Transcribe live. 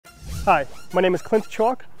Hi, my name is Clint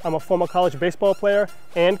Chalk. I'm a former college baseball player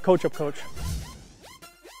and coach-up coach.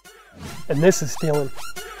 And this is stealing.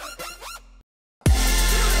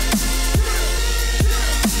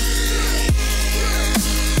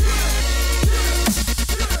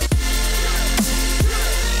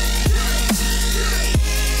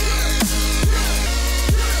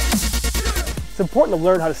 It's important to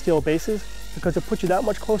learn how to steal bases because it puts you that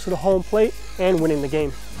much closer to home plate and winning the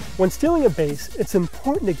game. When stealing a base, it's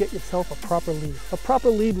important to get yourself a proper lead. A proper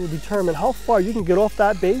lead will determine how far you can get off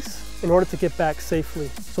that base in order to get back safely.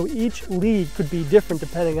 So each lead could be different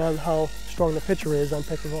depending on how strong the pitcher is on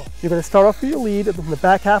picking off. You're going to start off with your lead in the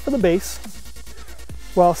back half of the base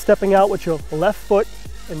while stepping out with your left foot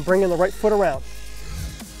and bringing the right foot around.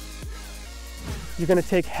 You're going to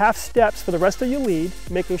take half steps for the rest of your lead,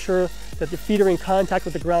 making sure that the feet are in contact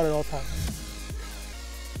with the ground at all times.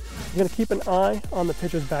 You're going to keep an eye on the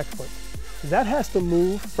pitcher's back foot. That has to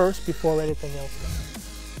move first before anything else does.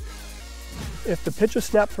 If the pitcher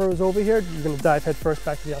snap throws over here, you're going to dive head first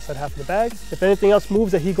back to the outside half of the bag. If anything else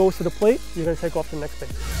moves that he goes to the plate, you're going to take off to the next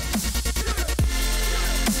base.